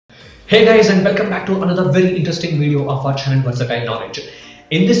Hey guys, and welcome back to another very interesting video of our channel Versatile Knowledge.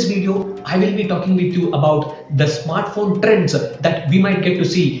 In this video, I will be talking with you about the smartphone trends that we might get to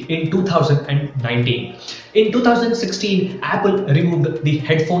see in 2019. In 2016, Apple removed the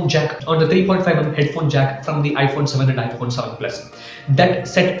headphone jack on the 3.5mm headphone jack from the iPhone 7 and iPhone 7 Plus. That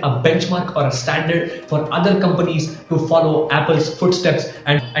set a benchmark or a standard for other companies to follow Apple's footsteps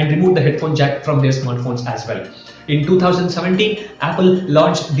and remove the headphone jack from their smartphones as well. In 2017, Apple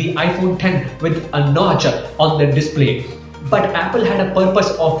launched the iPhone X with a notch on their display. But Apple had a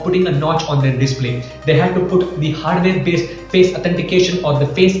purpose of putting a notch on their display. They had to put the hardware-based face authentication or the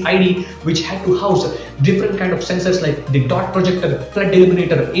Face ID, which had to house different kind of sensors like the dot projector, flood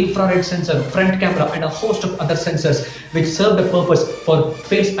illuminator, infrared sensor, front camera, and a host of other sensors which served a purpose for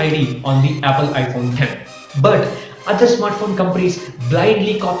Face ID on the Apple iPhone X. But other smartphone companies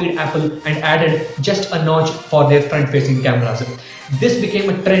blindly copied Apple and added just a notch for their front-facing cameras. This became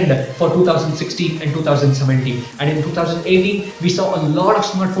a trend for 2016 and 2017, and in 2018 we saw a lot of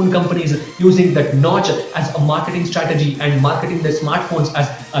smartphone companies using that notch as a marketing strategy and marketing their smartphones as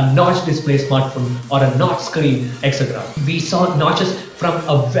a notch display smartphone or a notch screen, etc. We saw notches from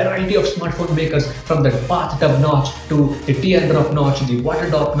a variety of smartphone makers, from the bathtub notch to the teardrop notch, the water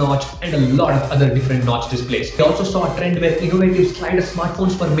drop notch, and a lot of other different notch displays. We also saw a trend where innovative slider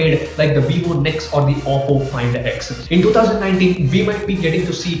smartphones were made, like the Vivo Nex or the Oppo Find X. In 2019, we might be getting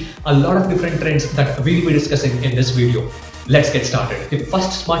to see a lot of different trends that we'll be discussing in this video. Let's get started. The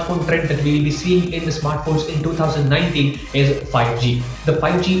first smartphone trend that we will be seeing in the smartphones in 2019 is 5G. The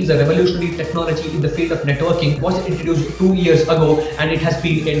 5G is a revolutionary technology in the field of networking. It was introduced 2 years ago and it has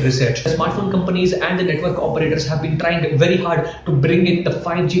been in research. The smartphone companies and the network operators have been trying very hard to bring in the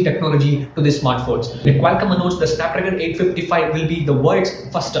 5G technology to the smartphones. The Qualcomm announced the Snapdragon 855 will be the world's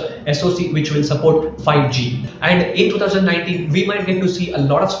first SoC which will support 5G. And in 2019, we might get to see a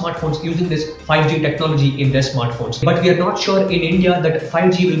lot of smartphones using this 5G technology in their smartphones. But we are not sure in India that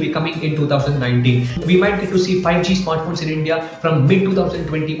 5G will be coming in 2019. We might get to see 5G smartphones in India from mid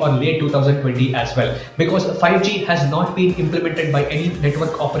 2020 or late 2020 as well, because 5G has not been implemented by any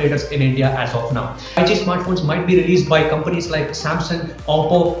network operators in India as of now. 5G smartphones might be released by companies like Samsung,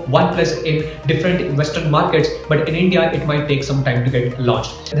 Oppo, OnePlus in different Western markets, but in India it might take some time to get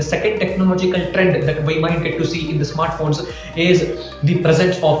launched. The second technological trend that we might get to see in the smartphones is the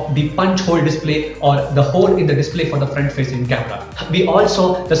presence of the punch hole display or the hole in the display for the front-facing camera. We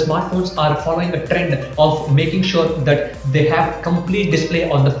also, the smartphones are following a trend of making sure that they have complete display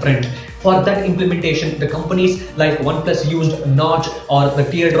on the front. For that implementation, the companies like OnePlus used notch or the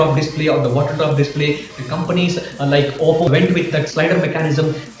teardrop display or the water drop display. The companies like Oppo went with that slider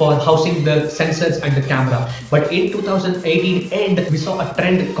mechanism for housing the sensors and the camera. But in 2018 end, we saw a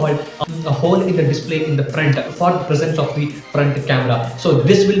trend called a hole in the display in the front for the presence of the front camera. So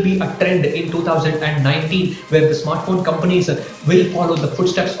this will be a trend in 2019 where the smartphone companies will follow the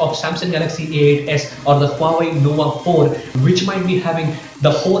footsteps of Samsung Galaxy A8s or the Huawei Nova 4, which might be having the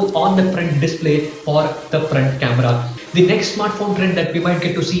hole on the front display for the front camera. The next smartphone trend that we might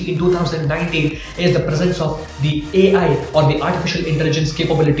get to see in 2019 is the presence of the AI or the artificial intelligence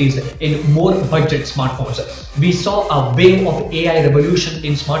capabilities in more budget smartphones. We saw a wave of AI revolution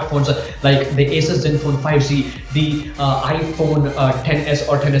in smartphones like the Asus Zenfone 5G, the iPhone XS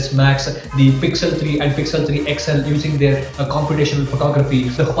or XS Max, the Pixel 3 and Pixel 3 XL using their computational photography,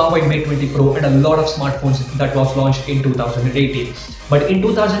 the Huawei Mate 20 Pro, and a lot of smartphones that was launched in 2018. But in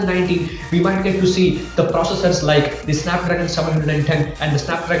 2019, we might get to see the processors like the Snapdragon 710 and the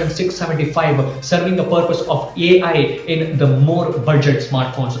Snapdragon 675 serving the purpose of AI in the more budget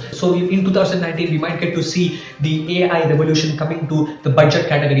smartphones. So in 2019, we might get to see the AI revolution coming to the budget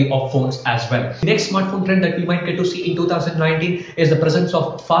category of phones as well. The next smartphone trend that we might get to see in 2019 is the presence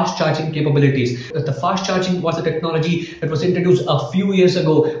of fast charging capabilities. The fast charging was a technology that was introduced a few years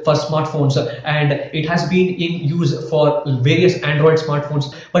ago for smartphones, and it has been in use for various Android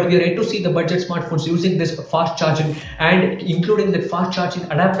smartphones, but we are yet to see the budget smartphones using this fast charging and including the fast charging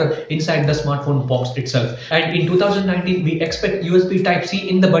adapter inside the smartphone box itself. And in 2019, we expect USB Type-C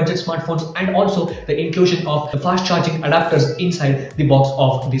in the budget smartphones and also the inclusion of the fast charging adapters inside the box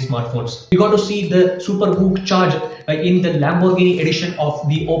of the smartphones. We got to see the Super Hook charge in the Lamborghini edition of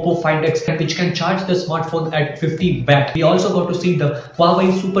the Oppo Find X, which can charge the smartphone at 50 watt. We also got to see the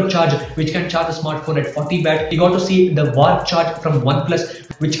Huawei Supercharge, which can charge the smartphone at 40 watt. We got to see the Warp Charge from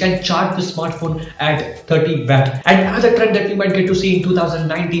OnePlus, which can charge the smartphone at 30 watt. And another trend that we might get to see in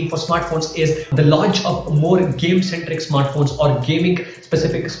 2019 for smartphones is the launch of more game-centric smartphones or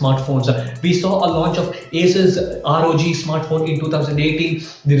gaming-specific smartphones. We saw a launch of Asus ROG smartphone in 2018,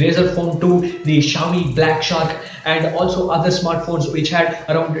 the Razer Phone 2, the Xiaomi Black Shark, and also other smartphones which had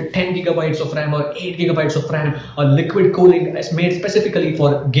around 10 gigabytes of RAM or 8 gigabytes of RAM or liquid cooling as made specifically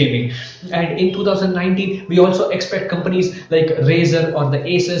for gaming. And in 2019, we also expect companies like Razer or the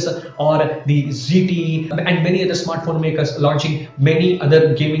Asus or the ZTE and many other smartphone makers launching many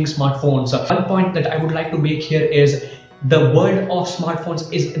other gaming smartphones. One point that I would like to make here is the world of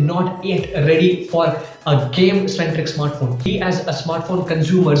smartphones is not yet ready for a game-centric smartphone. We as a smartphone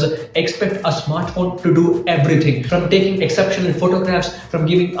consumers expect a smartphone to do everything, from taking exceptional photographs, from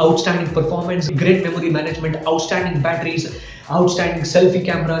giving outstanding performance, great memory management, outstanding batteries, outstanding selfie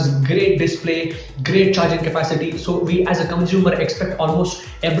cameras, great display, great charging capacity. So we as a consumer expect almost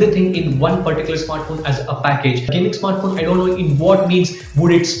everything in one particular smartphone as a package. Gaming smartphone, I don't know in what means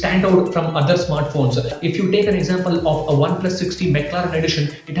would it stand out from other smartphones. If you take an example of a OnePlus 60 McLaren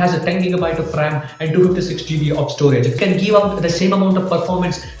edition, it has a 10 GB of RAM and 256 GB of storage. It can give out the same amount of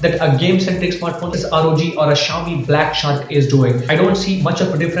performance that a game-centric smartphone is ROG or a Xiaomi Black Shark is doing. I don't see much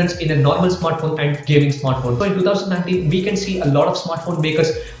of a difference in a normal smartphone and gaming smartphone. So in 2019, we can see a lot of smartphone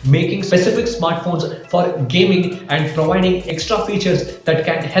makers making specific smartphones for gaming and providing extra features that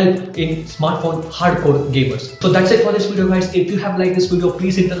can help in smartphone hardcore gamers. So that's it for this video, guys. If you have liked this video,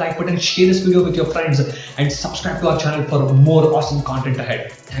 please hit the like button, share this video with your friends, and subscribe to our channel for more awesome content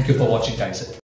ahead. Thank you for watching, guys.